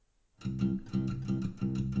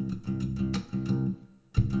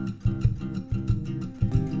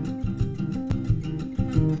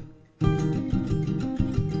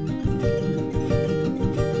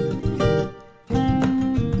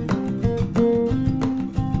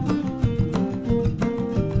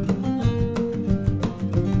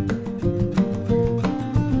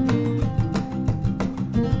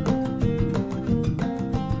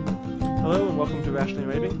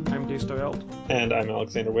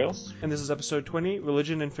Alexander Wales. And this is episode 20,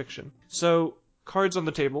 Religion and Fiction. So, cards on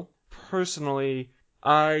the table. Personally,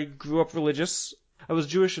 I grew up religious. I was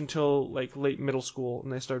Jewish until like late middle school,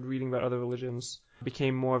 and I started reading about other religions.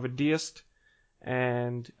 Became more of a deist,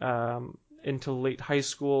 and until late high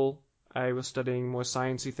school, I was studying more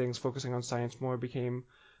sciencey things, focusing on science more. Became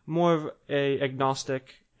more of a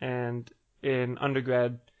agnostic, and in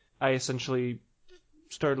undergrad, I essentially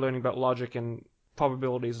started learning about logic and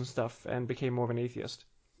probabilities and stuff, and became more of an atheist.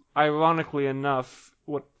 Ironically enough,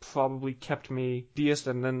 what probably kept me deist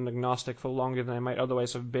and then agnostic for longer than I might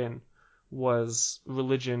otherwise have been was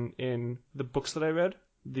religion in the books that I read,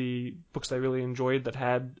 the books that I really enjoyed that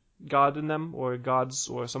had God in them, or gods,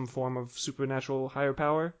 or some form of supernatural higher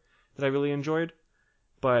power that I really enjoyed.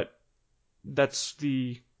 But that's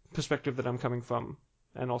the perspective that I'm coming from,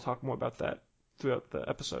 and I'll talk more about that throughout the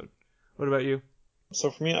episode. What about you? So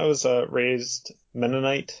for me, I was raised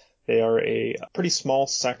Mennonite. They are a pretty small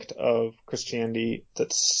sect of Christianity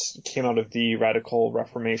that came out of the Radical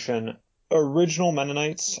Reformation. Original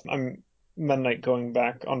Mennonites, I'm Mennonite going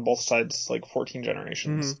back on both sides, like 14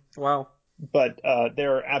 generations. Mm-hmm. Wow. But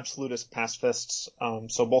they're absolutist pacifists.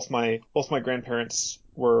 So both my grandparents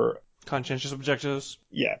were conscientious objectors.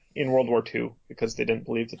 Yeah, in World War II, because they didn't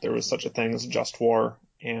believe that there was such a thing as a just war.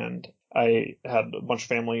 And I had a bunch of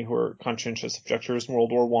family who were conscientious objectors in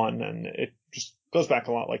World War One, and it just goes back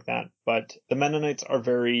a lot like that. But the Mennonites are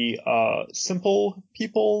very simple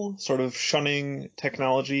people, sort of shunning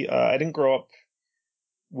technology. I didn't grow up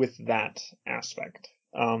with that aspect.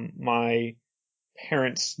 My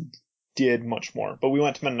parents did much more, but we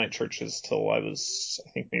went to Mennonite churches till I was,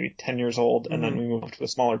 I think, maybe 10 years old, and then we moved to a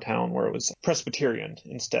smaller town where it was Presbyterian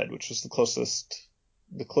instead, which was the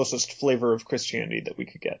closest flavor of Christianity that we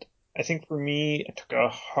could get. I think for me, I took a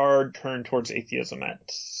hard turn towards atheism at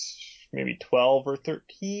maybe 12 or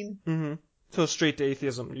 13. Mm-hmm. So straight to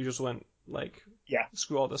atheism. You just went like, yeah,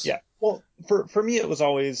 screw all this. Yeah. Well, for me, it was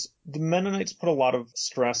always the Mennonites put a lot of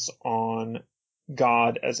stress on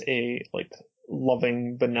God as a like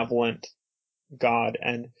loving, benevolent God,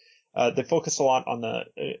 and they focus a lot on a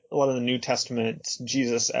lot of the New Testament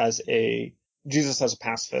Jesus as a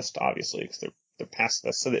pacifist, obviously, because they're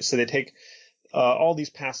pacifists. So they take all these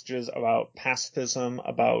passages about pacifism,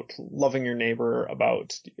 about loving your neighbor,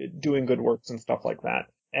 about doing good works and stuff like that.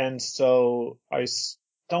 And so I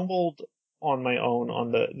stumbled on my own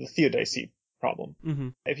on the theodicy problem. Mm-hmm.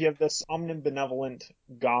 If you have this omnibenevolent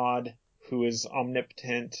God who is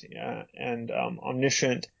omnipotent and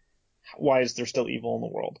omniscient, why is there still evil in the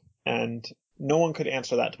world? And no one could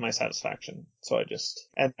answer that to my satisfaction. So I just,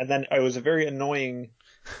 and then I was a very annoying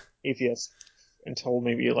atheist until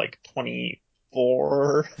maybe like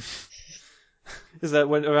 24. Is that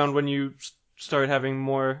around when you started having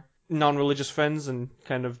more non-religious friends and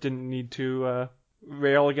kind of didn't need to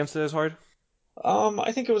rail against it as hard?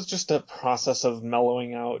 I think it was just a process of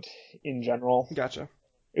mellowing out in general. Gotcha.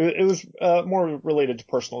 It was more related to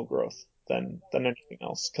personal growth than anything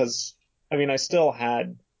else. Because, I mean, I still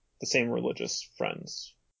had the same religious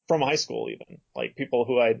friends from high school even. Like people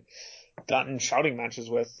who I'd gotten shouting matches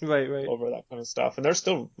with right. over that kind of stuff. And they're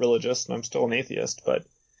still religious and I'm still an atheist. But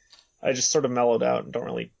I just sort of mellowed out and don't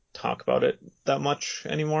really talk about it that much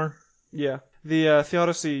anymore. Yeah. The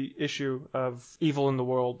theodicy issue of evil in the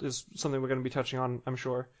world is something we're going to be touching on, I'm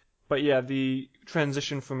sure. But yeah, the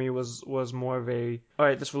transition for me was more of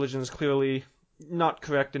alright, this religion is clearly not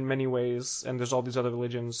correct in many ways, and there's all these other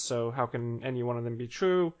religions, so how can any one of them be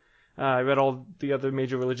true? I read all the other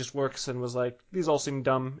major religious works and was like, these all seem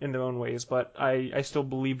dumb in their own ways, but I still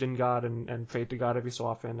believed in God and prayed to God every so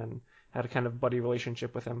often and had a kind of buddy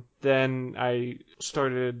relationship with him. Then I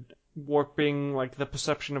started warping like the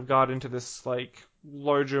perception of God into this like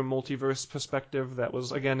larger multiverse perspective that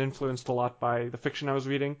was again influenced a lot by the fiction I was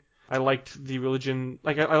reading. I liked the religion,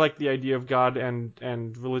 like I liked the idea of God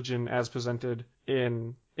and religion as presented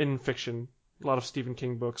in fiction. A lot of Stephen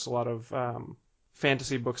King books, a lot of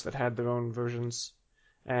fantasy books that had their own versions.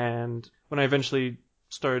 And when I eventually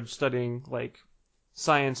started studying like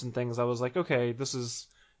science and things, I was like, okay,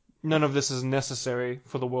 none of this is necessary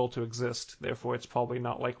for the world to exist, therefore it's probably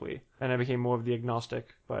not likely. And I became more of the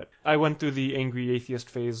agnostic. But I went through the angry atheist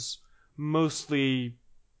phase mostly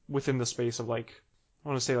within the space of like, I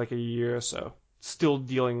want to say like a year or so. Still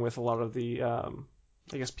dealing with a lot of the, I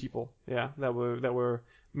guess people, yeah, that were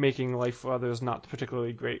making life for others not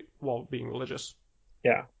particularly great while being religious.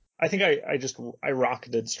 Yeah. I think I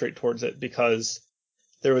rocketed straight towards it because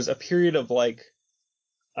there was a period of like,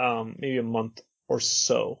 maybe a month or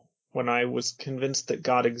so when I was convinced that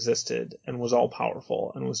God existed and was all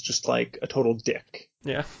powerful and was just like a total dick.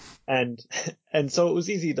 Yeah. And so it was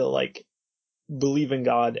easy to like believe in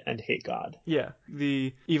God and hate God. Yeah.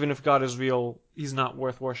 Even if God is real, he's not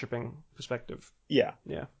worth worshipping perspective. Yeah.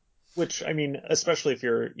 Yeah. Which, I mean, especially if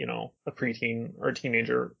you're, a preteen or a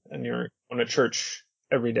teenager and you're going to church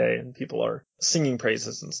every day and people are singing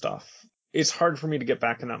praises and stuff, it's hard for me to get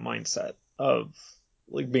back in that mindset of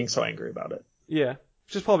like being so angry about it. Yeah.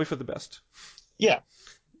 Which is probably for the best. Yeah.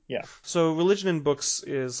 Yeah. So religion in books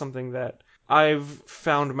is something that I've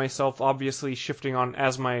found myself obviously shifting on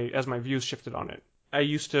as my views shifted on it. I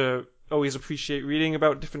used to always appreciate reading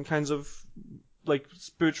about different kinds of like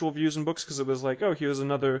spiritual views in books because it was like, oh, here's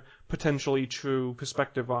another potentially true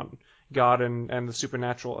perspective on God and the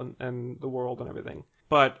supernatural and the world and everything.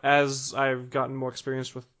 But as I've gotten more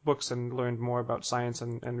experienced with books and learned more about science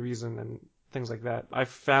and reason and things like that, I've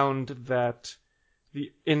found that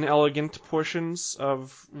the inelegant portions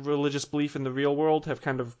of religious belief in the real world have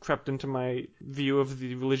kind of crept into my view of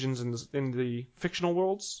the religions in the fictional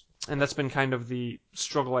worlds. And that's been kind of the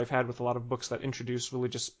struggle I've had with a lot of books that introduce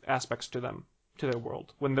religious aspects to them, to their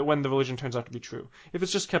world, when the religion turns out to be true. If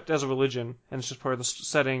it's just kept as a religion and it's just part of the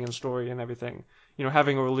setting and story and everything,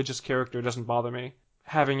 having a religious character doesn't bother me.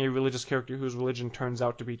 Having a religious character whose religion turns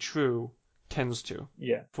out to be true tends to.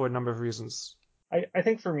 Yeah. For a number of reasons. I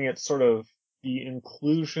think for me it's sort of the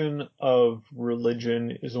inclusion of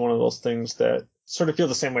religion is one of those things that sort of feel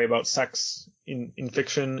the same way about sex in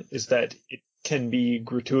fiction, is that it can be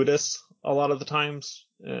gratuitous a lot of the times,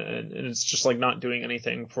 and it's just like not doing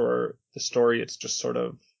anything for the story. It's just sort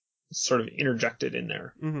of interjected in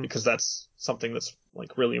there because that's something that's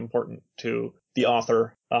like really important to the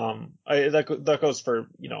author. That goes for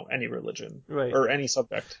any religion, right, or any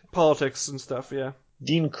subject, politics and stuff. Yeah.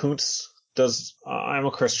 Dean Koontz does. I'm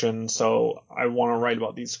a Christian, so I want to write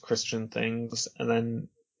about these Christian things, and then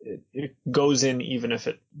it goes in even if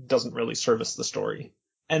it doesn't really service the story.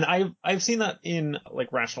 And I've seen that in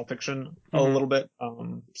like rational fiction a little bit.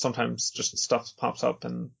 Sometimes just stuff pops up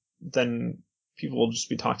and then people will just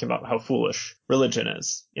be talking about how foolish religion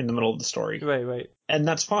is in the middle of the story. Right. And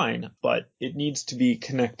that's fine, but it needs to be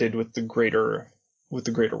connected with the greater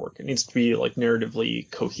work. It needs to be like narratively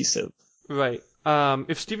cohesive. Right.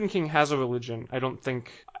 If Stephen King has a religion, I don't think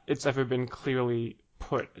it's ever been clearly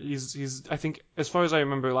put. I think, as far as I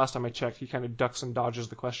remember last time I checked, he kind of ducks and dodges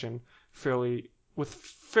the question with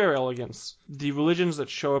fair elegance. The religions that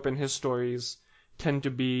show up in his stories tend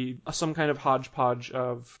to be some kind of hodgepodge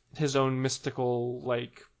of his own mystical,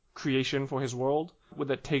 like, creation for his world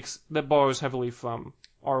that borrows heavily from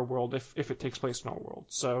our world if it takes place in our world.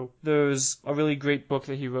 So there's a really great book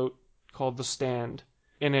that he wrote called The Stand.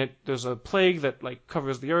 In it, there's a plague that like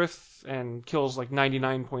covers the earth and kills like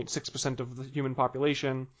 99.6% of the human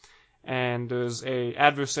population. And there's a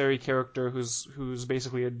adversary character who's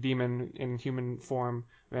basically a demon in human form,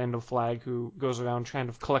 Randall Flagg, who goes around kind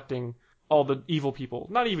of collecting all the evil people,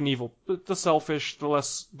 not even evil, but the selfish, the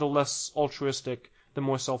less altruistic, the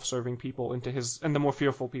more self-serving people and the more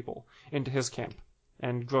fearful people into his camp,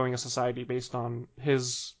 and growing a society based on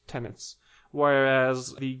his tenets.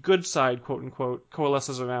 Whereas the good side, quote unquote,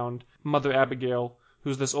 coalesces around Mother Abigail,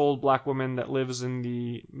 who's this old black woman that lives in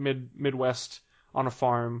the Midwest on a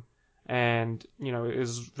farm, and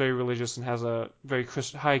is very religious and has a very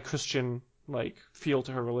high Christian like feel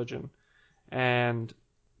to her religion. And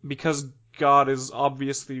because God is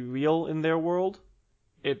obviously real in their world,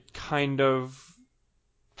 it kind of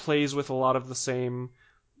plays with a lot of the same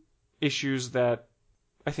issues that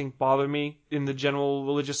I think bother me in the general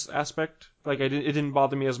religious aspect. Like it didn't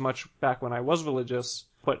bother me as much back when I was religious,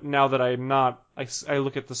 but now that I'm not, I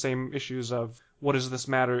look at the same issues of what does this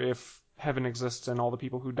matter if heaven exists and all the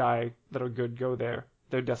people who die that are good go there.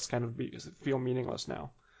 Their deaths kind of feel meaningless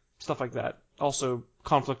now. Stuff like that. Also,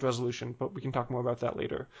 conflict resolution, but we can talk more about that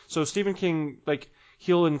later. So Stephen King, like,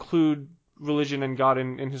 he'll include religion and God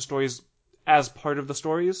in his stories as part of the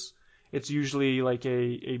stories. It's usually like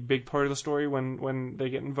a big part of the story when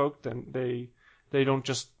they get invoked, and they don't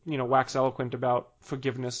just wax eloquent about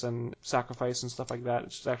forgiveness and sacrifice and stuff like that.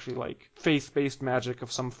 It's just actually like faith-based magic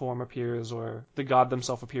of some form appears, or the god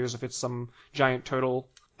themselves appears if it's some giant turtle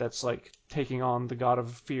that's like taking on the god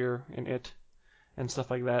of fear in it and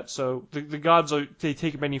stuff like that. So the gods they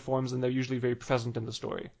take many forms and they're usually very present in the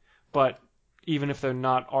story. But even if they're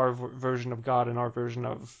not our version of God and our version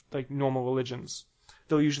of like normal religions,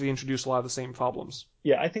 they'll usually introduce a lot of the same problems.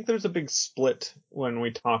 Yeah, I think there's a big split when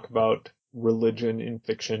we talk about religion in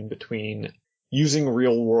fiction between using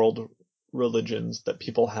real world religions that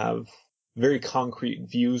people have very concrete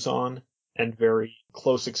views on and very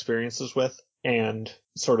close experiences with, and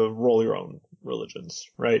sort of roll your own religions,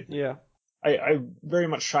 right? Yeah. I very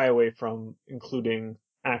much shy away from including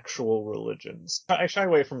actual religions. I shy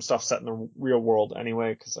away from stuff set in the real world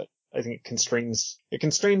anyway, because I think it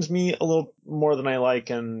constrains me a little more than I like,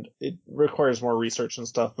 and it requires more research and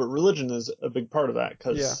stuff. But religion is a big part of that,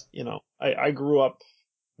 because I grew up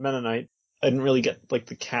Mennonite. I didn't really get like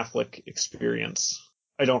the Catholic experience.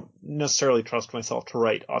 I don't necessarily trust myself to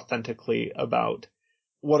write authentically about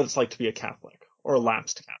what it's like to be a Catholic or a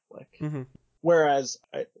lapsed Catholic. Mm-hmm. Whereas,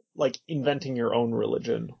 like inventing your own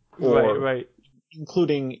religion, or Right.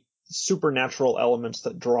 including supernatural elements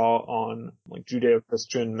that draw on like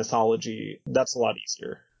Judeo-Christian mythology, that's a lot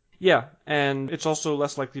easier. Yeah, and it's also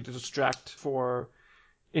less likely to distract for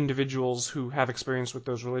individuals who have experience with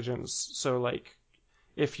those religions. So, like,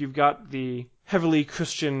 if you've got the heavily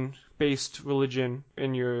Christian-based religion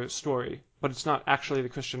in your story, but it's not actually the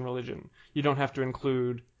Christian religion, you don't have to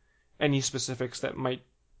include any specifics that might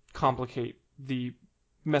complicate the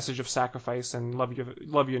message of sacrifice and love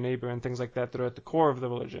your neighbor and things like that are at the core of the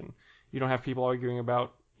religion. You don't have people arguing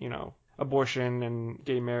about, abortion and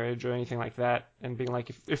gay marriage or anything like that, and being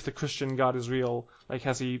like, if the Christian God is real, like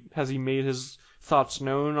has he made his thoughts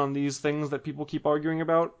known on these things that people keep arguing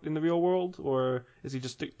about in the real world, or is he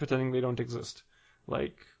just pretending they don't exist?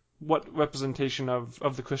 Like, what representation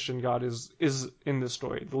of the Christian God is in this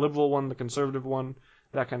story? The liberal one, the conservative one,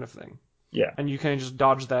 that kind of thing. Yeah. And you kind of just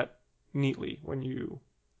dodge that neatly when you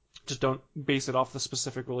just don't base it off the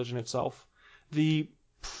specific religion itself. The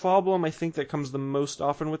problem I think that comes the most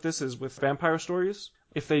often with this is with vampire stories.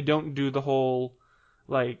 If they don't do the whole,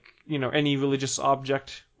 like, any religious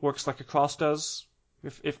object works like a cross does,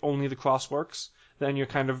 if only the cross works, then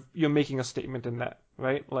you're making a statement in that,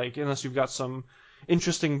 right? Like, unless you've got some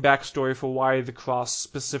interesting backstory for why the cross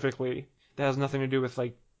specifically, that has nothing to do with,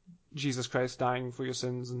 like, Jesus Christ dying for your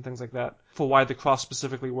sins and things like that, for why the cross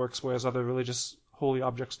specifically works, whereas other religious holy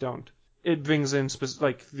objects don't. It brings in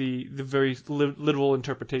the very literal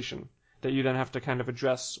interpretation that you then have to kind of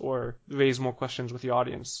address or raise more questions with the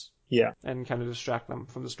audience. Yeah. And kind of distract them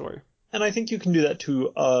from the story. And I think you can do that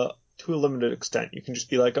to a limited extent. You can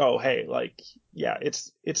just be like, oh, hey, like, yeah,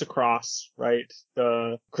 it's a cross, right?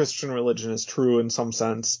 The Christian religion is true in some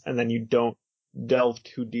sense, and then you don't delve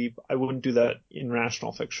too deep. I wouldn't do that in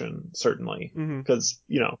rational fiction, certainly, because,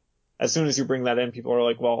 as soon as you bring that in, people are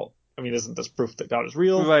like, well, I mean, isn't this proof that God is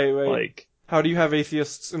real? Right. Like, how do you have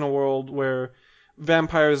atheists in a world where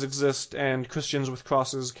vampires exist and Christians with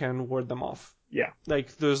crosses can ward them off? Yeah.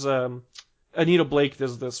 Like, there's Anita Blake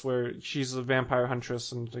does this where she's a vampire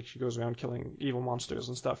huntress and like she goes around killing evil monsters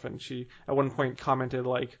and stuff, and she at one point commented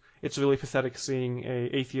like, it's really pathetic seeing a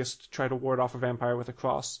atheist try to ward off a vampire with a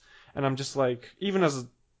cross. And I'm just like, even as I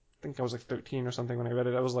think I was like 13 or something when I read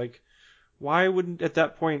it, I was like, why wouldn't at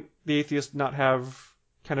that point the atheist not have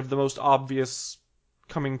kind of the most obvious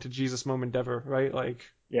coming to Jesus moment ever, right? Like,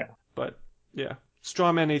 yeah. But yeah,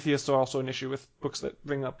 straw man atheists are also an issue with books that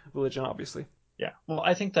bring up religion, obviously. Yeah. Well,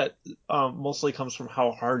 I think that mostly comes from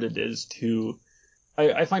how hard it is to.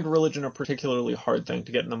 I find religion a particularly hard thing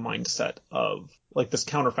to get in the mindset of, like, this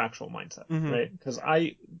counterfactual mindset, right? Because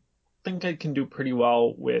I think I can do pretty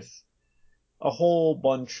well with a whole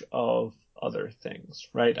bunch of other things,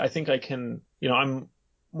 right? I think I can, I'm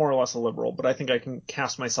more or less a liberal, but I think I can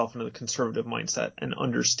cast myself into the conservative mindset and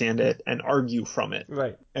understand it and argue from it.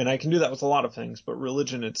 Right. And I can do that with a lot of things, but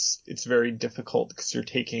religion, it's very difficult because you're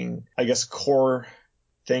taking, I guess, core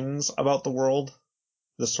things about the world,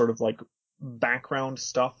 this sort of like background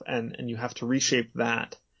stuff, and you have to reshape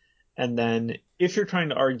that. And then if you're trying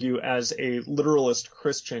to argue as a literalist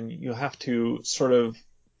Christian, you have to sort of,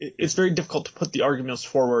 it's very difficult to put the arguments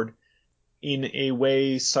forward in a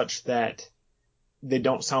way such that they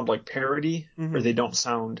don't sound like parody, or they don't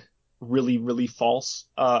sound really, really false.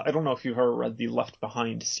 I don't know if you've ever read the Left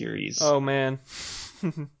Behind series. Oh man.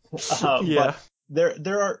 Yeah. But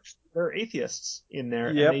there are atheists in there,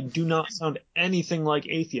 and they do not sound anything like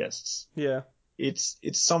atheists. Yeah. It's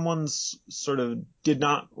someone's sort of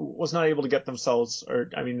was not able to get themselves,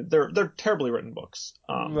 or I mean, they're terribly written books.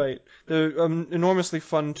 Right. They're enormously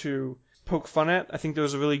fun to poke fun at. I think there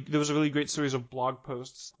was a really great series of blog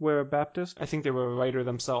posts where a Baptist, I think they were a writer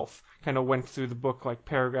themselves, kind of went through the book like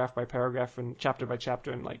paragraph by paragraph and chapter by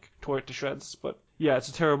chapter and like tore it to shreds. But yeah, it's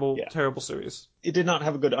a terrible series. It did not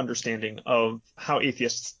have a good understanding of how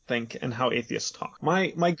atheists think and how atheists talk.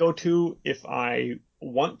 My go-to, if I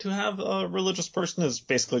want to have a religious person, is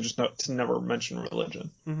basically just to never mention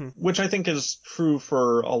religion, which I think is true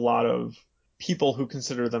for a lot of people who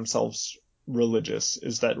consider themselves religious,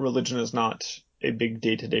 is that religion is not a big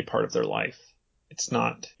day-to-day part of their life. It's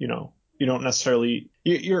not, you don't necessarily,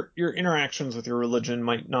 your interactions with your religion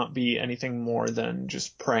might not be anything more than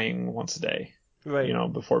just praying once a day.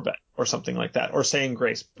 Right. before bed or something like that, or saying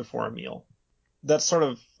grace before a meal. That's sort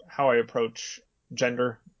of how I approach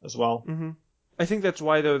gender as well. Hmm. I think that's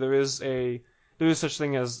why though there is such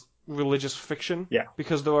thing as religious fiction. Yeah.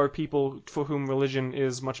 Because there are people for whom religion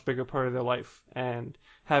is much bigger part of their life, and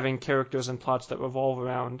having characters and plots that revolve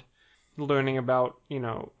around learning about,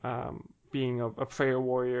 being a prayer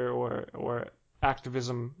warrior or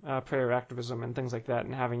activism, prayer activism, and things like that,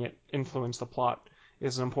 and having it influence the plot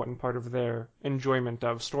is an important part of their enjoyment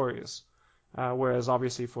of stories. Whereas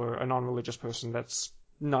obviously for a non-religious person, that's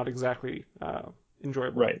not exactly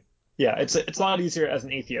enjoyable. Right. Yeah, it's a lot easier as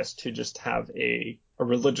an atheist to just have a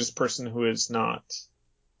religious person who is not,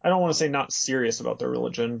 I don't want to say not serious about their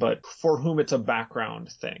religion, but for whom it's a background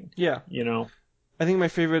thing, Yeah. you know? I think my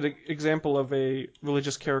favorite example of a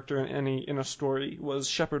religious character in a story was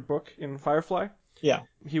Shepherd Book in Firefly. Yeah.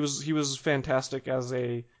 He was fantastic as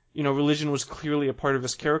a, religion was clearly a part of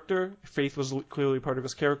his character. Faith was clearly part of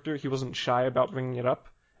his character. He wasn't shy about bringing it up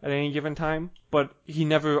at any given time, but he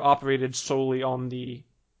never operated solely on the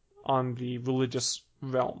religious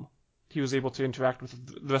realm. He was able to interact with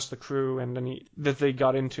the rest of the crew and any that they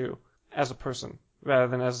got into as a person, rather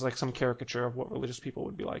than as like some caricature of what religious people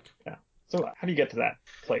would be like. Yeah. So how do you get to that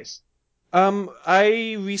place?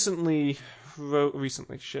 I recently,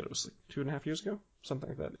 shit, it was like 2.5 years ago, something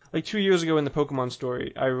like that. Like 2 years ago in the Pokemon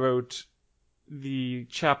story, I wrote the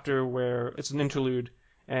chapter where it's an interlude,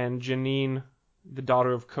 and Janine, the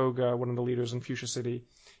daughter of Koga, one of the leaders in Fuchsia City,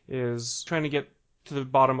 is trying to get to the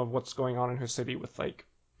bottom of what's going on in her city with like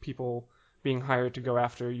people being hired to go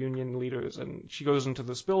after union leaders. And she goes into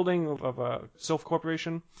this building of a Sylph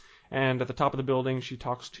Corporation, and at the top of the building, she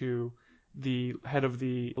talks to the head of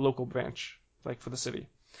the local branch, like for the city.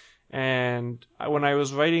 And when I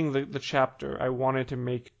was writing the chapter, I wanted to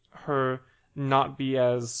make her not be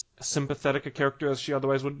as sympathetic a character as she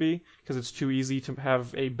otherwise would be, because it's too easy to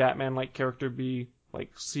have a Batman-like character be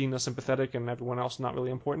like seen as sympathetic and everyone else not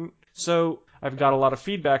really important. So I've got a lot of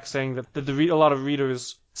feedback saying that a lot of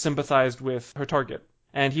readers sympathized with her target,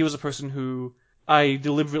 and he was a person who I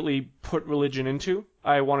deliberately put religion into.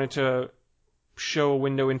 I wanted to show a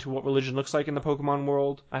window into what religion looks like in the Pokemon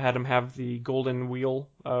world. I had him have the golden wheel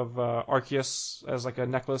of Arceus as like a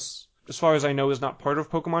necklace. As far as I know, is not part of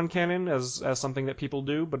Pokemon canon as something that people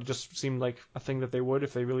do, but it just seemed like a thing that they would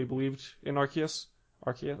if they really believed in Arceus.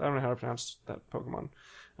 Arceus? I don't know how to pronounce that Pokemon.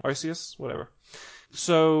 Arceus? Whatever.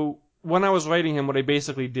 So when I was writing him, what I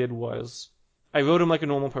basically did was I wrote him like a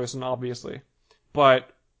normal person, obviously, but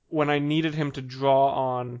when I needed him to draw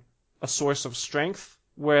on a source of strength,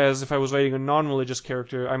 whereas if I was writing a non-religious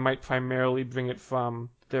character, I might primarily bring it from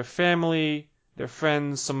their family, their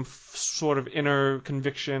friends, some sort of inner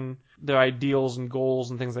conviction, their ideals and goals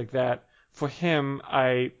and things like that. For him,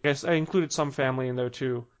 I guess I included some family in there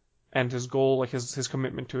too, and his goal, like his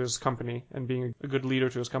commitment to his company and being a good leader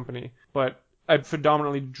to his company. But I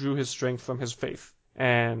predominantly drew his strength from his faith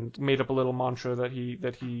and made up a little mantra that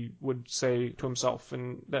he would say to himself,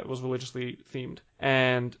 and that was religiously themed.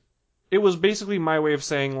 And it was basically my way of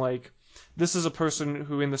saying, like, this is a person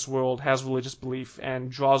who in this world has religious belief and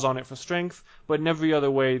draws on it for strength, but in every other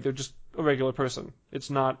way they're just a regular person. It's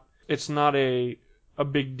not a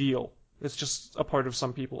big deal. It's just a part of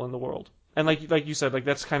some people in the world. And like you said, like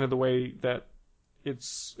that's kind of the way that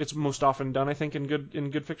it's most often done, I think, in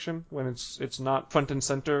good fiction, when it's not front and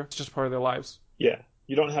center, it's just part of their lives. Yeah.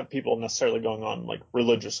 You don't have people necessarily going on like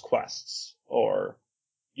religious quests, or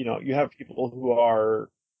you have people who are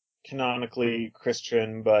canonically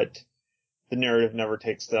Christian, but the narrative never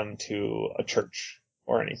takes them to a church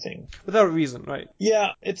or anything. Without reason, right?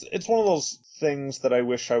 Yeah, it's one of those things that I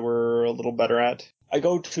wish I were a little better at. I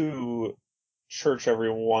go to church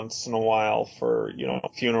every once in a while for,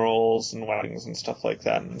 funerals and weddings and stuff like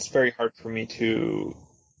that, and it's very hard for me to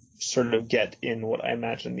sort of get in what I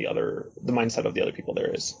imagine the mindset of the other people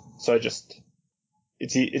there is. So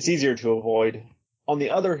it's easier to avoid. On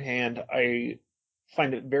the other hand, I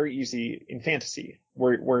find it very easy in fantasy,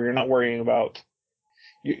 where you're not worrying about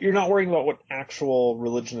what actual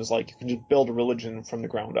religion is like. You can just build a religion from the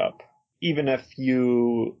ground up, even if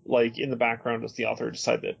you, like, in the background as the author,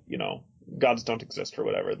 decide that gods don't exist or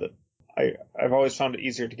whatever. That I've always found it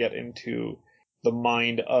easier to get into the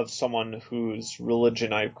mind of someone whose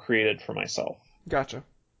religion I've created for myself. Gotcha.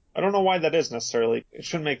 I don't know why that is necessarily. It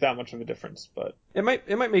shouldn't make that much of a difference, but It might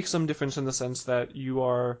make some difference in the sense that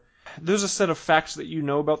there's a set of facts that you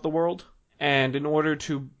know about the world, and in order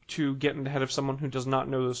to get in the head of someone who does not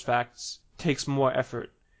know those facts takes more effort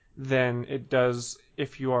than it does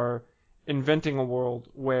if you are inventing a world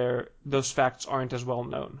where those facts aren't as well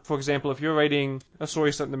known. For example, if you're writing a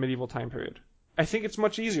story set in the medieval time period, I think it's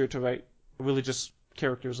much easier to write religious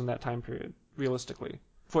characters in that time period, realistically.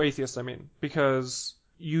 For atheists, I mean. Because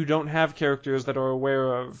you don't have characters that are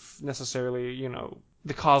aware of necessarily,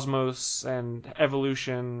 the cosmos and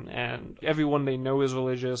evolution, and everyone they know is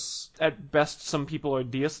religious. At best, some people are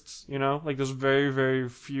deists, Like, there's very, very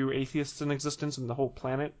few atheists in existence in the whole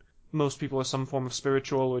planet. Most people are some form of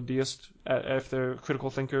spiritual or deist, if they're critical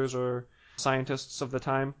thinkers or scientists of the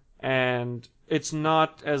time. And it's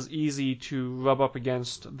not as easy to rub up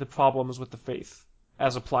against the problems with the faith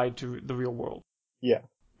as applied to the real world. Yeah.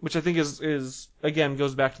 Which I think is again,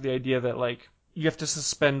 goes back to the idea that, like, you have to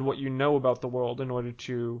suspend what you know about the world in order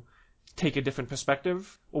to take a different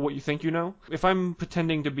perspective, or what you think you know. If I'm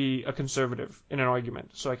pretending to be a conservative in an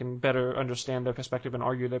argument so I can better understand their perspective and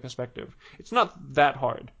argue their perspective, it's not that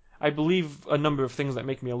hard. I believe a number of things that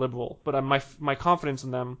make me a liberal, but my confidence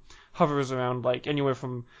in them hovers around, like, anywhere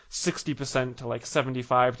from 60% to, like,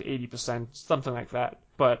 75 to 80%, something like that.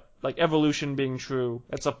 But, like, evolution being true,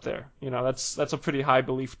 that's up there. That's a pretty high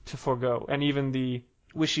belief to forego. And even the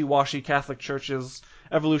wishy-washy Catholic churches,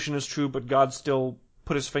 evolution is true, but God still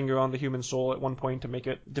put his finger on the human soul at one point to make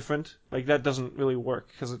it different. Like, that doesn't really work,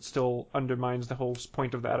 because it still undermines the whole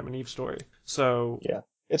point of the Adam and Eve story. So... yeah.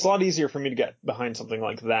 It's a lot easier for me to get behind something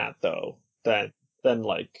like that, though, than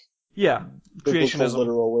like creationism,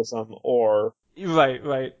 literalism, or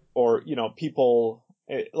right, or people,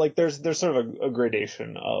 like, there's sort of a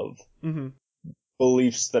gradation of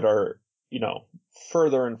beliefs that are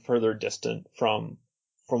further and further distant from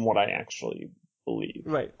what I actually believe.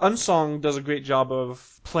 Right. Unsong does a great job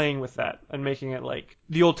of playing with that and making it like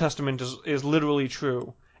the Old Testament is literally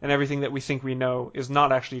true, and everything that we think we know is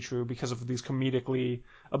not actually true because of these comedically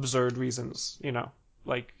absurd reasons,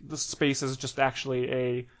 Like, the space is just actually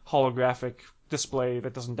a holographic display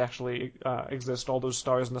that doesn't actually exist. All those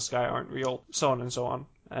stars in the sky aren't real, so on and so on.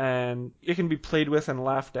 And it can be played with and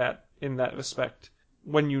laughed at in that respect.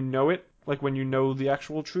 When you know it, like when you know the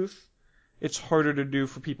actual truth, it's harder to do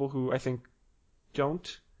for people who, I think,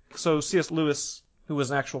 don't. So C.S. Lewis, who was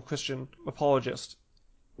an actual Christian apologist,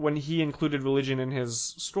 when he included religion in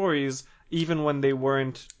his stories, even when they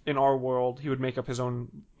weren't in our world, he would make up his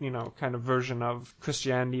own, kind of version of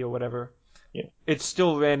Christianity or whatever. Yeah. It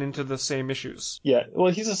still ran into the same issues. Yeah,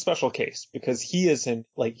 well, he's a special case because he was an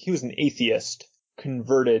atheist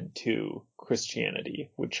converted to Christianity,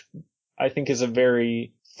 which I think is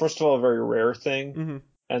first of all, a very rare thing. Mm-hmm.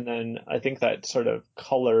 And then I think that sort of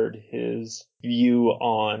colored his view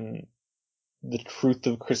on the truth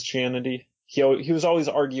of Christianity. He was always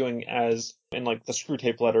arguing, as in, like, the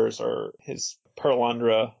Screwtape Letters or his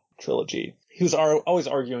Perelandra trilogy, he was always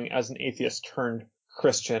arguing as an atheist turned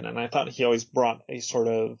Christian, and I thought he always brought a sort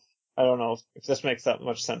of, I don't know if this makes that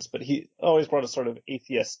much sense, but he always brought a sort of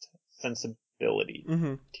atheist sensibility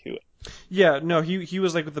to it. Yeah, no, he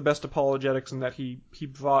was like the best apologetics in that he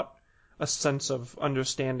brought a sense of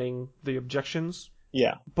understanding the objections.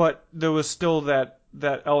 Yeah. But there was still that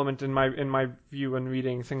element in my view when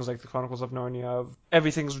reading things like the Chronicles of Narnia of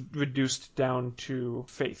everything's reduced down to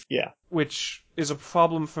faith. Yeah. Which is a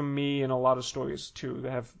problem for me in a lot of stories too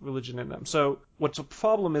that have religion in them. So what's a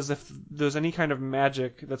problem is if there's any kind of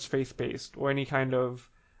magic that's faith-based or any kind of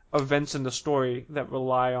events in the story that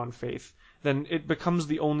rely on faith, then it becomes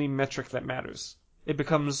the only metric that matters. It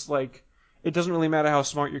becomes like, it doesn't really matter how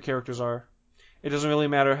smart your characters are. It doesn't really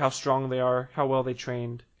matter how strong they are, how well they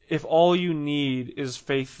trained. If all you need is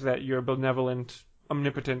faith that your benevolent,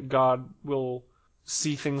 omnipotent God will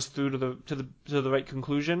see things through to the right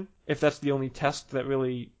conclusion, if that's the only test that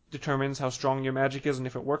really determines how strong your magic is and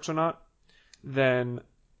if it works or not, then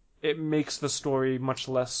it makes the story much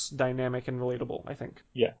less dynamic and relatable, I think.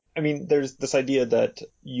 Yeah. I mean, there's this idea that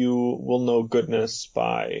you will know goodness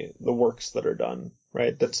by the works that are done,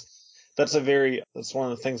 right? That's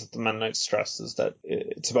one of the things that the Mennonites stress, is that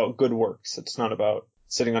it's about good works. It's not about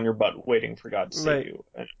sitting on your butt waiting for God to save you,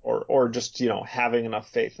 or just, having enough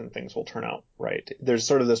faith and things will turn out right. There's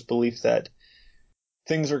sort of this belief that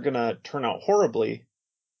things are going to turn out horribly,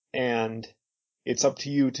 and it's up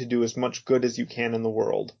to you to do as much good as you can in the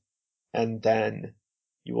world, and then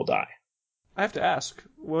you will die. I have to ask,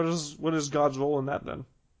 what is God's role in that then?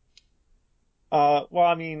 Well,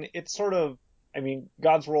 I mean,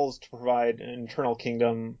 God's role is to provide an eternal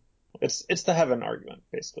kingdom. It's the heaven argument,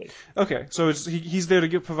 basically. Okay, so he's there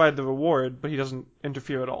to provide the reward, but he doesn't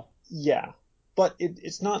interfere at all. Yeah, but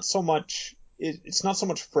it's not so much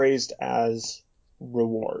phrased as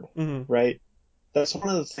reward, right? That's one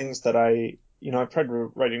of the things that I've tried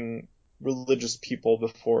writing religious people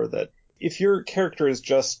before, that if your character is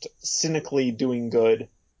just cynically doing good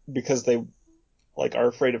because they, like, are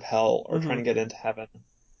afraid of hell or trying to get into heaven,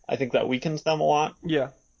 I think that weakens them a lot. Yeah.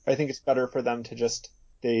 I think it's better for them to just,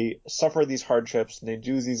 they suffer these hardships and they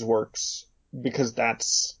do these works because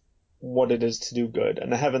that's what it is to do good.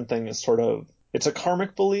 And the heaven thing is sort of, it's a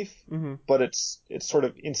karmic belief, but it's sort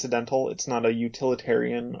of incidental. It's not a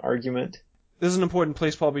utilitarian argument. This is an important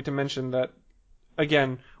place probably to mention that,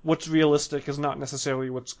 again, what's realistic is not necessarily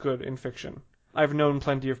what's good in fiction. I've known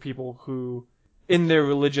plenty of people who, in their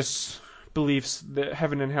religious beliefs, that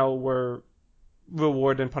heaven and hell were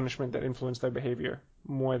reward and punishment that influenced their behavior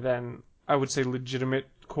more than, I would say, legitimate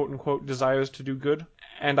quote-unquote desires to do good.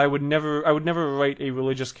 And I would never write a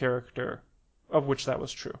religious character of which that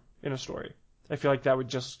was true in a story. I feel like that would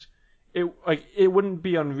just, it wouldn't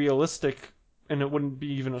be unrealistic and it wouldn't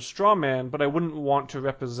be even a straw man, but I wouldn't want to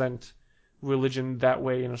represent religion that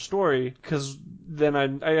way in a story, because then I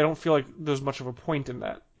don't feel like there's much of a point in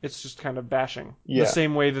that. It's just kind of bashing. Yeah. The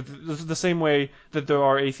same way that there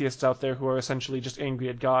are atheists out there who are essentially just angry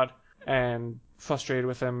at God and frustrated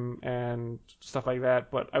with him and stuff like that,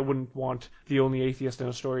 but I wouldn't want the only atheist in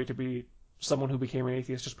a story to be someone who became an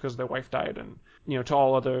atheist just because their wife died and, to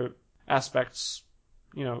all other aspects,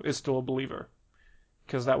 is still a believer.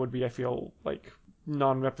 Because that would be, I feel, like,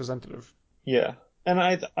 non-representative. Yeah. And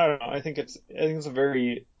I don't know, I think it's a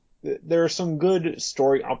very, there are some good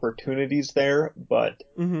story opportunities there, but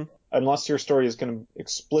unless your story is going to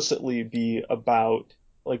explicitly be about,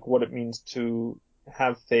 like, what it means to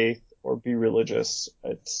have faith or be religious,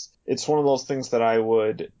 it's one of those things that I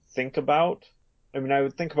would think about. I mean, I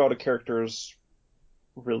would think about a character's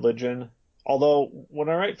religion. Although when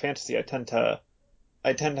I write fantasy, I tend to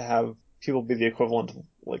have people be the equivalent of,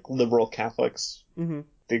 like, liberal Catholics.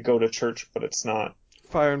 They go to church, but it's not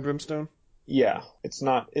fire and brimstone. Yeah, it's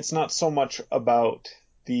not so much about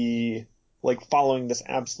the, like, following this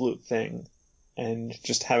absolute thing and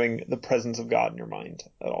just having the presence of God in your mind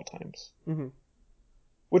at all times.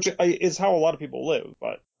 Which is how a lot of people live,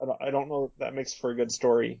 but I don't know if that makes for a good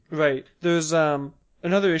story. Right. There's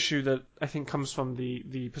another issue that I think comes from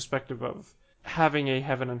the perspective of having a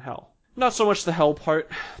heaven and hell. Not so much the hell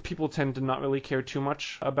part. People tend to not really care too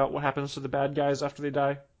much about what happens to the bad guys after they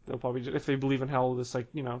die. They'll probably, if they believe in hell, it's like,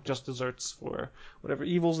 just desserts for whatever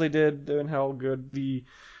evils they did. They're in hell, good. The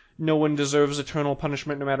no one deserves eternal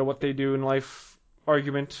punishment no matter what they do in life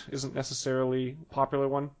argument isn't necessarily a popular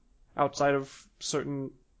one outside of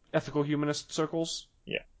certain ethical humanist circles.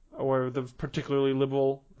 Yeah. Or the particularly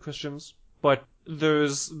liberal Christians. But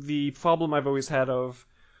there's the problem I've always had of,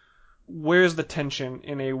 where's the tension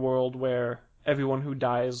in a world where everyone who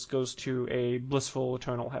dies goes to a blissful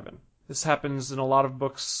eternal heaven? This happens in a lot of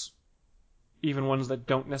books, even ones that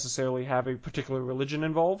don't necessarily have a particular religion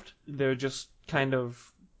involved. They're just kind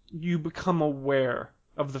of, you become aware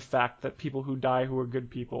of the fact that people who die who are good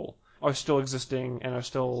people are still existing and are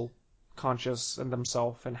still conscious and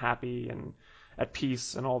themselves and happy and at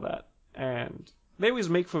peace and all that. And they always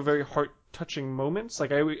make for very heart-touching moments.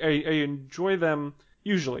 Like, I enjoy them,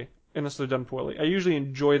 usually, unless they're done poorly. I usually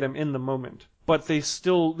enjoy them in the moment, but they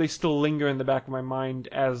still linger in the back of my mind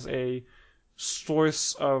as a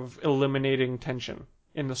source of eliminating tension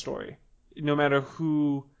in the story. No matter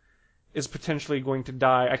who is potentially going to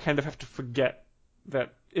die, I kind of have to forget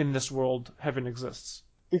that in this world heaven exists.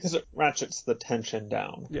 Because it ratchets the tension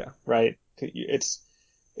down. Yeah. Right?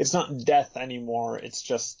 It's not death anymore, it's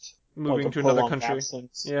just moving like to another country.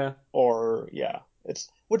 Absence, yeah. Or, yeah.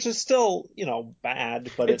 Which is still,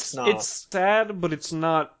 bad, but it's not. It's sad, but it's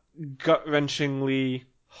not gut-wrenchingly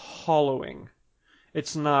hollowing.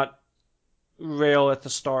 It's not rail at the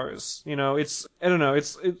stars. I don't know.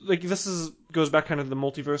 It's like, goes back kind of the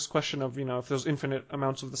multiverse question of, if there's infinite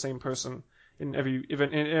amounts of the same person in every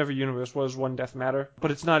event, in every universe, what does one death matter?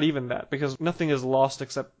 But it's not even that, because nothing is lost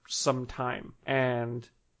except some time. And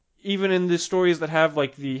even in the stories that have,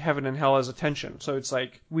 like, the heaven and hell as a tension. So it's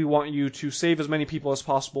like, we want you to save as many people as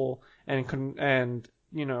possible and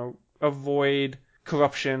avoid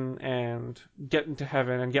corruption and get into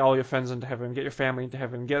heaven and get all your friends into heaven, get your family into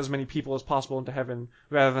heaven, get as many people as possible into heaven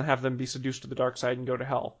rather than have them be seduced to the dark side and go to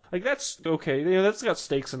hell. Like, that's okay. That's got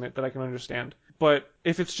stakes in it that I can understand. But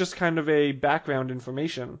if it's just kind of a background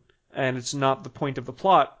information and it's not the point of the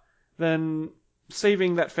plot, then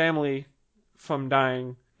saving that family from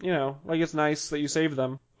dying, it's nice that you saved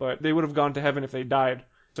them, but they would have gone to heaven if they died.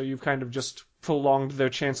 So you've kind of just prolonged their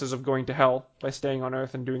chances of going to hell by staying on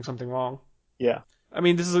Earth and doing something wrong. Yeah. I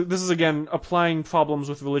mean, this is again applying problems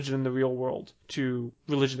with religion in the real world to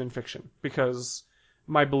religion in fiction, because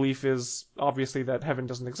my belief is obviously that heaven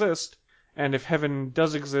doesn't exist, and if heaven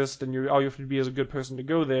does exist and all you have to be is a good person to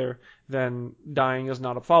go there, then dying is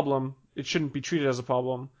not a problem. It shouldn't be treated as a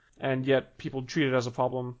problem, and yet people treat it as a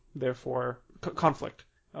problem, therefore conflict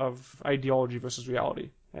of ideology versus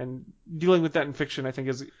reality. And dealing with that in fiction, I think,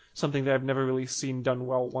 is something that I've never really seen done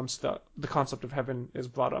well once the concept of heaven is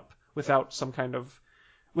brought up without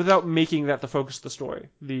making that the focus of the story.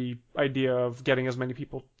 The idea of getting as many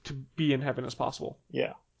people to be in heaven as possible.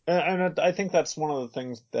 Yeah. And I think that's one of the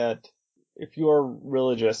things that if you are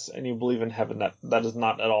religious and you believe in heaven, that is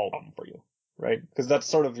not at all a problem for you, right? Because that's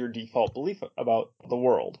sort of your default belief about the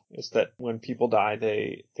world, is that when people die,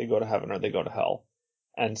 they go to heaven or they go to hell.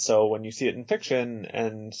 And so when you see it in fiction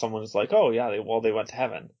and someone's like, oh yeah, they went to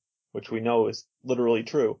heaven, which we know is literally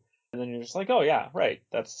true. And then you're just like, oh yeah, right,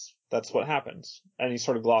 that's what happens. And you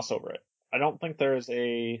sort of gloss over it. I don't think there's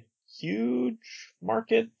a huge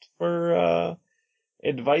market for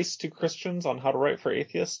advice to Christians on how to write for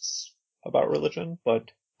atheists about religion,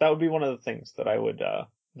 but that would be one of the things that I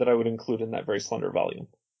would include in that very slender volume.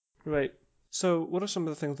 Right. So what are some of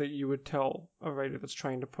the things that you would tell a writer that's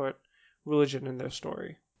trying to put religion in their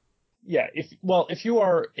story? Yeah, if you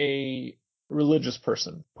are a religious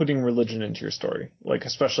person putting religion into your story, like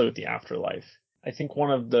especially with the afterlife, I think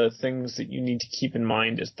one of the things that you need to keep in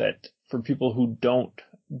mind is that for people who don't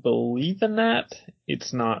believe in that,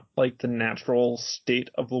 it's not like the natural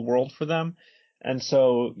state of the world for them. And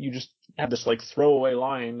so you just have this like throwaway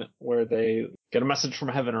line where they get a message from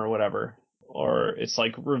heaven or whatever, or it's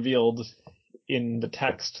like revealed in the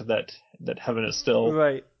text that heaven is still,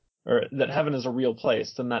 right, or that heaven is a real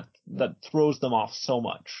place, then that throws them off so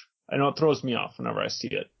much. I know it throws me off whenever I see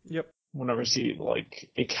it. Yep. Whenever I see like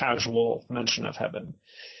a casual mention of heaven.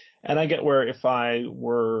 And I get where if I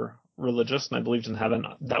were religious and I believed in heaven,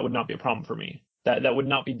 that would not be a problem for me. That would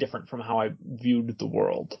not be different from how I viewed the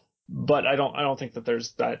world. But I don't think that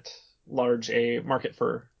there's that large a market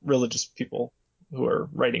for religious people who are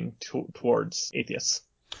writing towards atheists.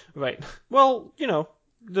 Right. Well,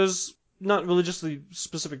 there's not religiously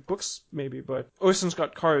specific books, maybe, but Orson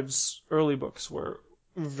Scott Card's early books were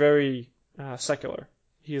very secular.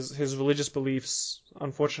 His religious beliefs,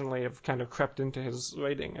 unfortunately, have kind of crept into his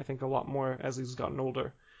writing, I think, a lot more as he's gotten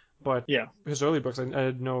older. But yeah, his early books, I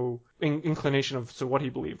had no inclination to what he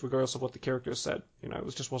believed, regardless of what the characters said.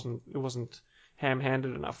 It wasn't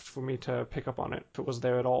ham-handed enough for me to pick up on it if it was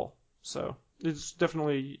there at all. So it's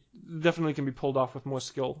definitely can be pulled off with more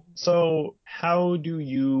skill. So how do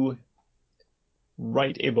you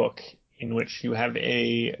write a book in which you have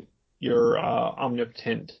your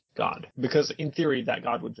omnipotent God? Because in theory, that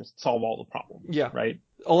God would just solve all the problems. Yeah. Right?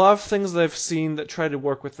 A lot of things that I've seen that try to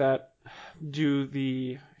work with that do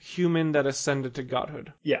the human that ascended to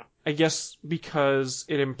godhood. Yeah. I guess because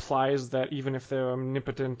it implies that even if they're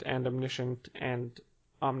omnipotent and omniscient and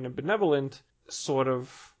omnibenevolent, sort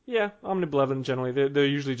of, yeah, omnibenevolent generally, they're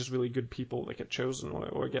usually just really good people that get chosen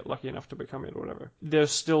or get lucky enough to become it or whatever. They're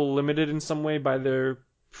still limited in some way by their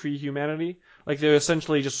pre-humanity. Like, they're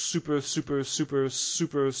essentially just super, super, super,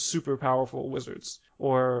 super, super powerful wizards.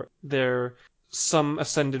 Or they're some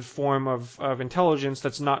ascended form of intelligence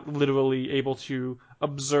that's not literally able to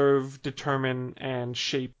observe, determine, and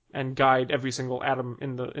shape and guide every single atom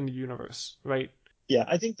in the universe, right? Yeah,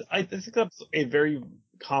 I think that's a very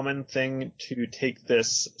common thing to take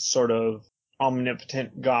this sort of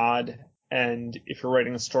omnipotent God, and if you're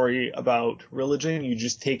writing a story about religion, you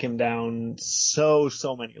just take him down so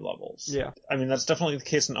many levels. Yeah. I mean, that's definitely the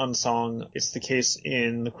case in Unsong. It's the case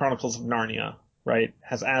in the Chronicles of Narnia, right?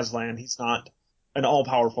 Has Aslan. He's not an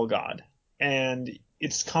all-powerful God. And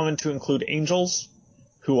it's common to include angels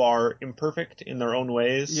who are imperfect in their own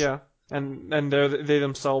ways. Yeah. And they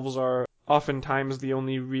themselves are oftentimes the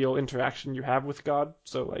only real interaction you have with God.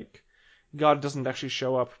 So, like, God doesn't actually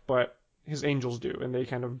show up, but his angels do, and they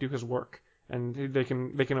kind of do his work. And they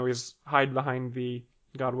can always hide behind the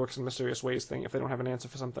God works in mysterious ways thing if they don't have an answer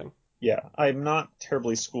for something. Yeah, I'm not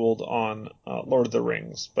terribly schooled on Lord of the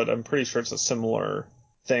Rings, but I'm pretty sure it's a similar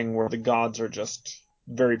thing where the gods are just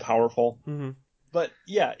very powerful. Mm-hmm. But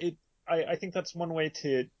yeah, I think that's one way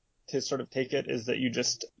to sort of take it, is that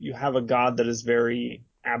you have a god that is very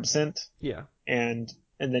absent. Yeah. And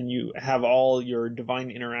then you have all your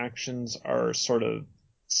divine interactions are sort of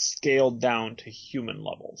scaled down to human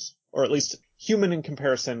levels, or at least human in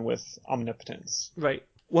comparison with omnipotence. Right.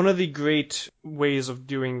 One of the great ways of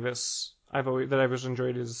doing this I've always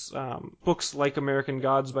enjoyed is books like American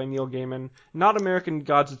Gods by Neil Gaiman. Not American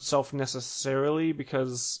Gods itself necessarily,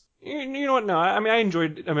 because you know what? No, I mean, I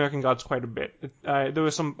enjoyed American Gods quite a bit. I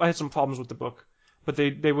had some problems with the book, but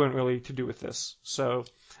they weren't really to do with this. So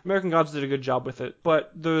American Gods did a good job with it.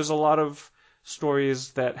 But there's a lot of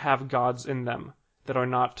stories that have gods in them that are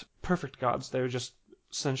not perfect gods. They're just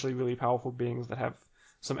essentially really powerful beings that have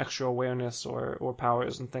some extra awareness or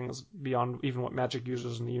powers and things beyond even what magic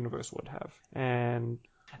users in the universe would have. And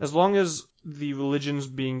As long as the religions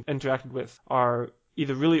being interacted with are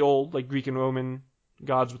either really old, like Greek and Roman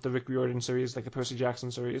gods with the Rick Riordan series, like the Percy Jackson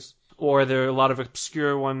series, or there are a lot of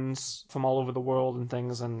obscure ones from all over the world and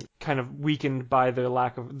things, and kind of weakened by the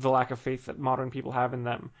lack of faith that modern people have in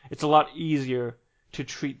them. It's a lot easier to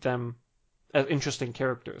treat them as interesting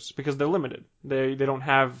characters because they're limited. They don't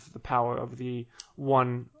have the power of the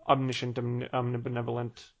one omniscient,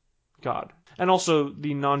 omnibenevolent God. And also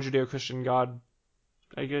the non-Judeo-Christian God,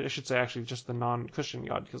 I should say actually just the non-Christian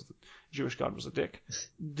God, because the Jewish God was a dick.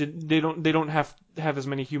 They don't have as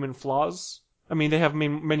many human flaws. I mean, they have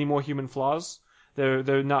many more human flaws.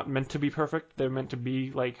 They're not meant to be perfect. They're meant to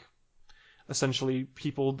be like essentially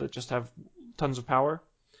people that just have tons of power,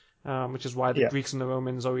 which is why the Greeks and the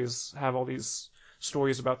Romans always have all these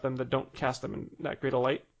stories about them that don't cast them in that great a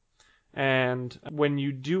light. And when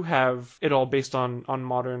you do have it all based on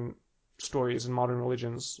modern stories and modern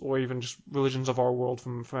religions, or even just religions of our world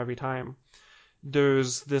from every time,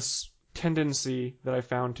 there's this tendency that I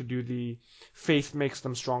found to do the faith makes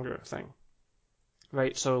them stronger thing.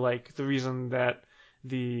 Right? So like the reason that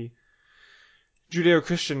the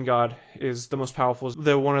Judeo-Christian God is the most powerful is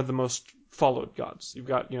they're one of the most followed gods. You've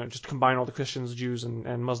got, just combine all the Christians, Jews,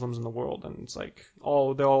 and Muslims in the world, and it's like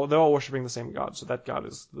they're all worshiping the same God, so that God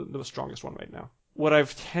is the strongest one right now. What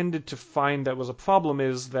I've tended to find that was a problem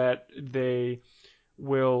is that they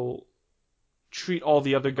will treat all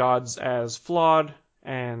the other gods as flawed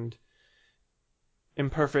and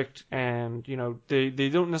imperfect, and they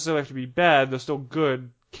don't necessarily have to be bad. They're still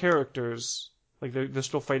good characters, like they're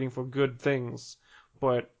still fighting for good things,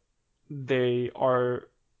 but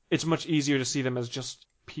it's much easier to see them as just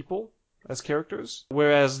people, as characters,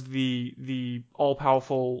 whereas the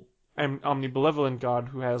all-powerful and omnibenevolent God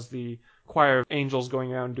who has the choir of angels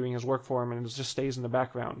going around doing his work for him and it just stays in the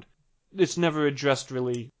background, it's never addressed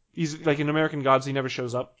really. Like in American Gods, he never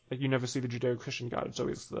shows up. Like you never see the Judeo-Christian God. It's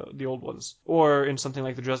always the old ones. Or in something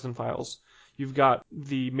like the Dresden Files, you've got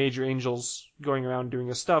the major angels going around doing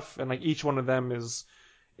their stuff, and like each one of them is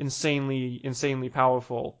insanely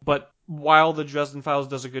powerful. But while the Dresden Files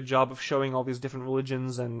does a good job of showing all these different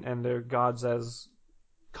religions and their gods as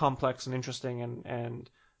complex and interesting and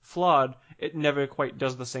flawed, it never quite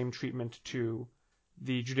does the same treatment to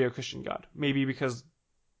the Judeo-Christian God. Maybe because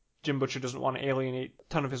Jim Butcher doesn't want to alienate a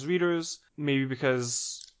ton of his readers. Maybe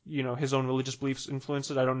because, his own religious beliefs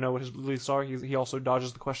influence it. I don't know what his beliefs are. He also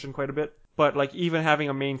dodges the question quite a bit. But like even having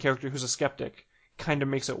a main character who's a skeptic kind of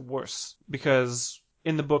makes it worse, because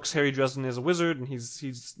in the books Harry Dresden is a wizard, and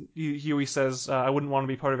he always says, I wouldn't want to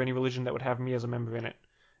be part of any religion that would have me as a member in it.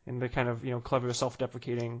 In the kind of, clever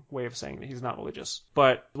self-deprecating way of saying that he's not religious.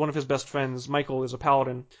 But one of his best friends, Michael, is a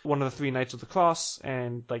paladin, one of the 3 Knights of the Cross,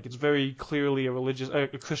 and like it's very clearly a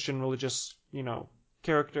Christian religious,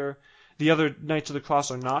 character. The other Knights of the Cross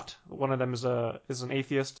are not. One of them is an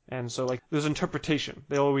atheist, and so like there's interpretation.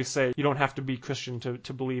 They always say you don't have to be Christian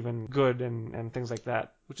to believe in good and things like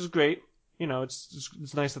that, which is great.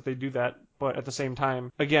 It's nice that they do that, but at the same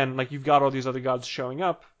time, again, like you've got all these other gods showing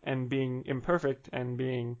up and being imperfect and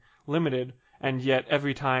being limited, and yet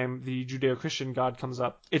every time the Judeo-Christian God comes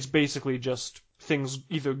up, it's basically just things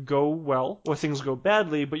either go well or things go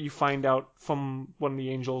badly, but you find out from one of the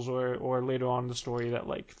angels or later on in the story that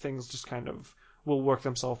like things just kind of will work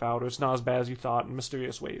themselves out, or it's not as bad as you thought in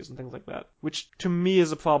mysterious ways and things like that, which to me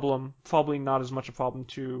is a problem, probably not as much a problem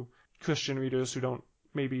to Christian readers who don't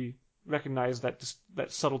maybe recognize that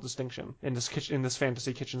subtle distinction in this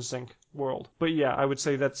fantasy kitchen sink world. But yeah, I would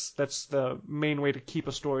say that's the main way to keep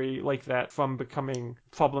a story like that from becoming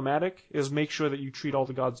problematic, is make sure that you treat all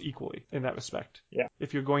the gods equally in that respect. Yeah.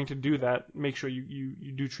 If you're going to do that, make sure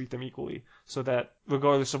you do treat them equally, so that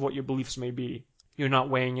regardless of what your beliefs may be, you're not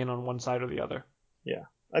weighing in on one side or the other. Yeah.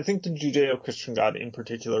 I think the Judeo-Christian God in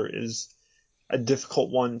particular is a difficult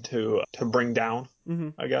one to bring down,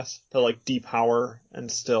 I guess, to like depower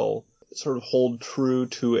and still sort of hold true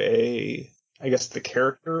to the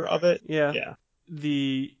character of it. Yeah. Yeah.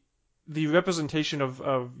 The representation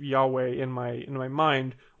of Yahweh in my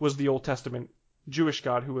mind was the Old Testament Jewish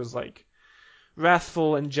God, who was like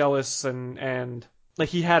wrathful and jealous and like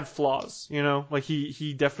he had flaws, like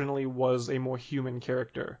he definitely was a more human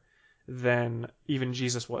character than even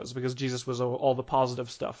Jesus was, because Jesus was all the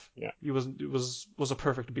positive stuff. Yeah. He was a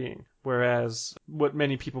perfect being, whereas what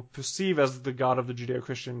many people perceive as the God of the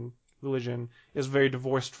Judeo-Christian religion is very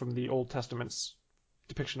divorced from the Old Testament's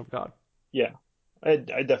depiction of God. Yeah, I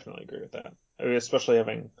definitely agree with that. I mean, especially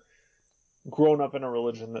having grown up in a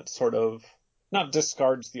religion that sort of not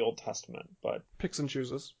discards the Old Testament, but picks and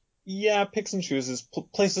chooses. Yeah, picks and chooses,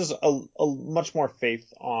 places a much more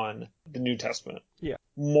faith on the New Testament. Yeah.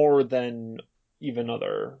 More than even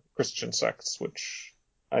other Christian sects, which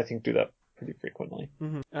I think do that pretty frequently.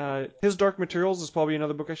 His Dark Materials is probably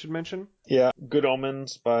another book I should mention. Yeah, Good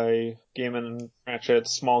Omens by Gaiman and Pratchett,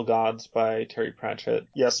 Small Gods by Terry Pratchett.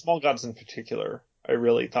 Yeah, Small Gods in particular, I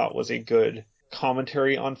really thought was a good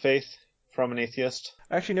commentary on faith from an atheist.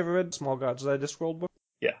 I actually never read Small Gods. Is that a Discworld book?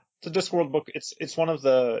 Yeah, it's a Discworld book. It's one of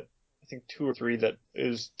the, I think, 2 or 3 that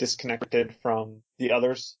is disconnected from the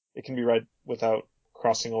others. It can be read without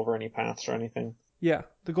crossing over any paths or anything. Yeah,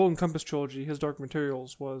 the Golden Compass trilogy, His Dark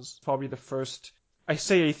Materials, was probably the first, I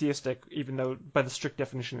say atheistic, even though by the strict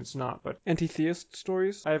definition it's not, but anti-theist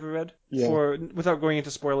stories I ever read. Yeah. Without going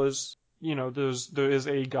into spoilers, there is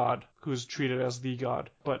a god who's treated as the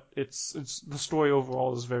god, but it's the story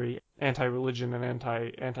overall is very anti-religion and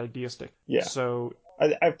anti-deistic. Yeah. So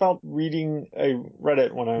I felt I read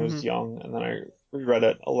it when I was young, and then I reread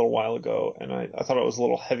it a little while ago, and I thought it was a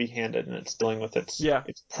little heavy-handed, and it's dealing with its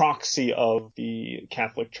proxy of the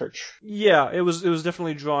Catholic Church. Yeah, it was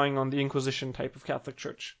definitely drawing on the Inquisition type of Catholic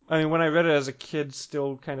Church. I mean, when I read it as a kid,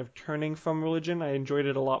 still kind of turning from religion, I enjoyed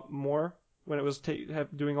it a lot more when it was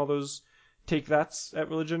doing all those take that's at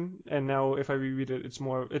religion, and now if I reread it, it's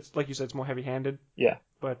like you said, it's more heavy-handed. Yeah.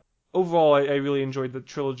 But overall, I really enjoyed the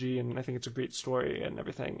trilogy, and I think it's a great story and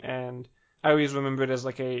everything. And I always remember it as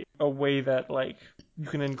like a way that like you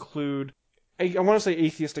can include, I want to say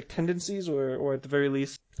atheistic tendencies, or at the very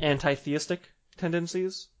least anti-theistic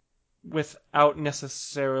tendencies, without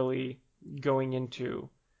necessarily going into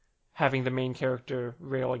having the main character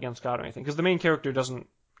rail against God or anything, because the main character doesn't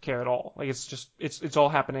care at all. Like it's all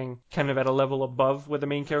happening kind of at a level above where the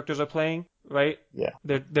main characters are playing, right? Yeah.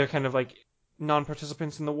 They're kind of like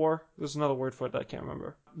non-participants in the war. There's another word for it that I can't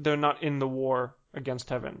remember. They're not in the war against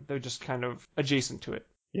heaven. They're just kind of adjacent to it.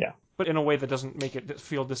 Yeah. But in a way that doesn't make it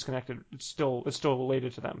feel disconnected. It's still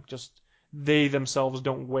related to them. Just they themselves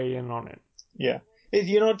don't weigh in on it. Yeah.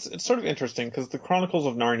 It's sort of interesting because the Chronicles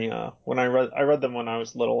of Narnia, when I read them when I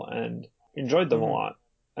was little and enjoyed them a lot,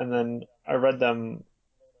 and then I read them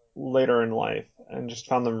later in life and just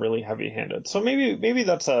found them really heavy-handed. So maybe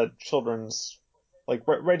that's a children's, like,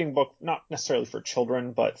 writing book, not necessarily for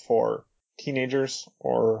children, but for teenagers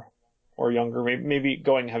or younger. Maybe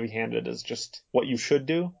going heavy-handed is just what you should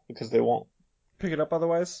do because they won't pick it up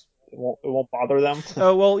otherwise. It won't bother them.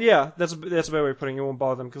 Oh well, yeah, that's a better way of putting it. It won't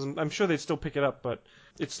bother them because I'm sure they'd still pick it up, but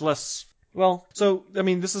it's less. Well, so I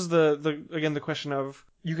mean, this is the question of,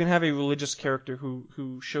 you can have a religious character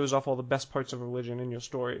who shows off all the best parts of religion in your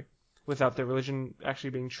story without their religion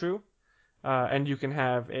actually being true, and you can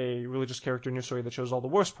have a religious character in your story that shows all the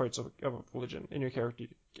worst parts of religion in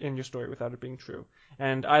your story without it being true.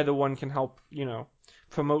 And either one can help,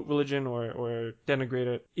 promote religion or denigrate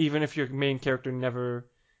it, even if your main character never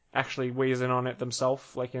actually weighs in on it themselves,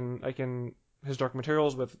 like in His Dark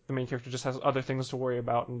Materials, with the main character just has other things to worry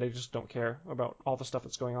about and they just don't care about all the stuff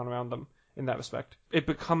that's going on around them in that respect. It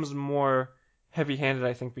becomes more heavy-handed,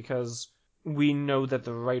 I think, because we know that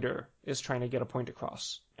the writer is trying to get a point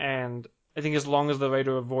across. And I think as long as the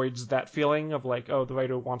writer avoids that feeling of like, oh, the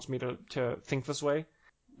writer wants me to think this way,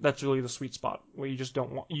 that's really the sweet spot where you just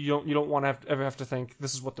don't want to ever have to think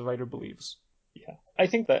this is what the writer believes. Yeah. I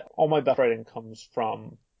think that all my best writing comes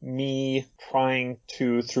from me trying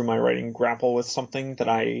to, through my writing, grapple with something that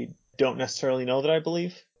I don't necessarily know that I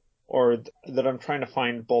believe, or that I'm trying to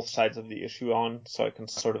find both sides of the issue on, so I can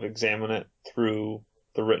sort of examine it through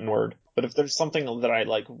the written word. But if there's something that I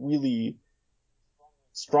like really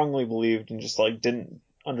strongly believed and just like didn't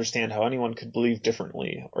understand how anyone could believe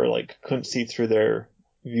differently, or like couldn't see through their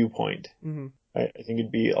viewpoint, I think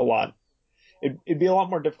it'd be a lot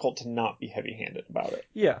more difficult to not be heavy-handed about it.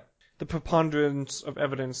 Yeah. The preponderance of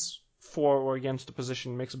evidence for or against a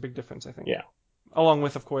position makes a big difference, I think. Yeah. Along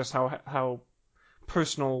with, of course, how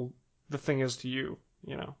personal the thing is to you,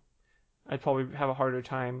 I'd probably have a harder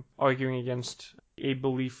time arguing against a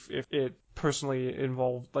belief if it personally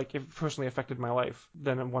if it personally affected my life,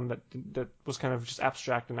 than one that was kind of just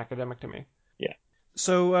abstract and academic to me. Yeah.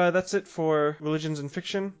 So that's it for Religions in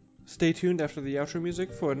Fiction. Stay tuned after the outro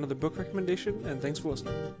music for another book recommendation, and thanks for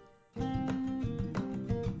listening.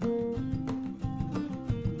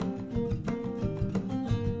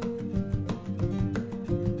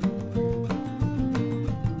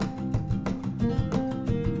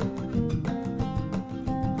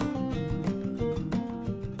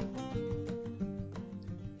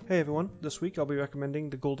 Hey everyone, this week I'll be recommending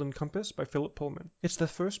The Golden Compass by Philip Pullman. It's the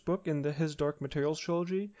first book in the His Dark Materials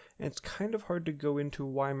trilogy, and it's kind of hard to go into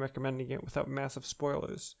why I'm recommending it without massive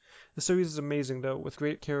spoilers. The series is amazing though, with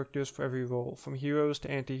great characters for every role, from heroes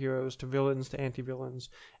to anti-heroes to villains to anti-villains,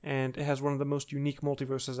 and it has one of the most unique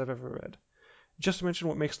multiverses I've ever read. Just to mention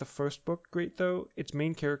what makes the first book great, though, its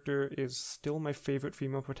main character is still my favorite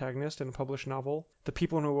female protagonist in a published novel. The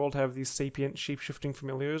people in her world have these sapient, shape-shifting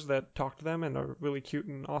familiars that talk to them and are really cute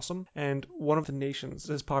and awesome, and one of the nations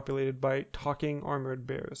is populated by talking armored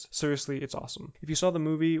bears. Seriously, it's awesome. If you saw the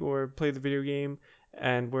movie or played the video game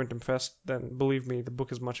and weren't impressed, then believe me, the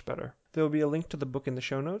book is much better. There will be a link to the book in the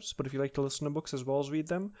show notes, but if you like to listen to books as well as read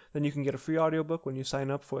them, then you can get a free audiobook when you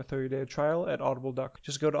sign up for a 30-day trial at Audible.com.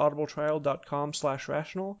 Just go to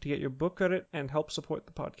audibletrial.com/rational to get your book credit and help support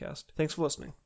the podcast. Thanks for listening.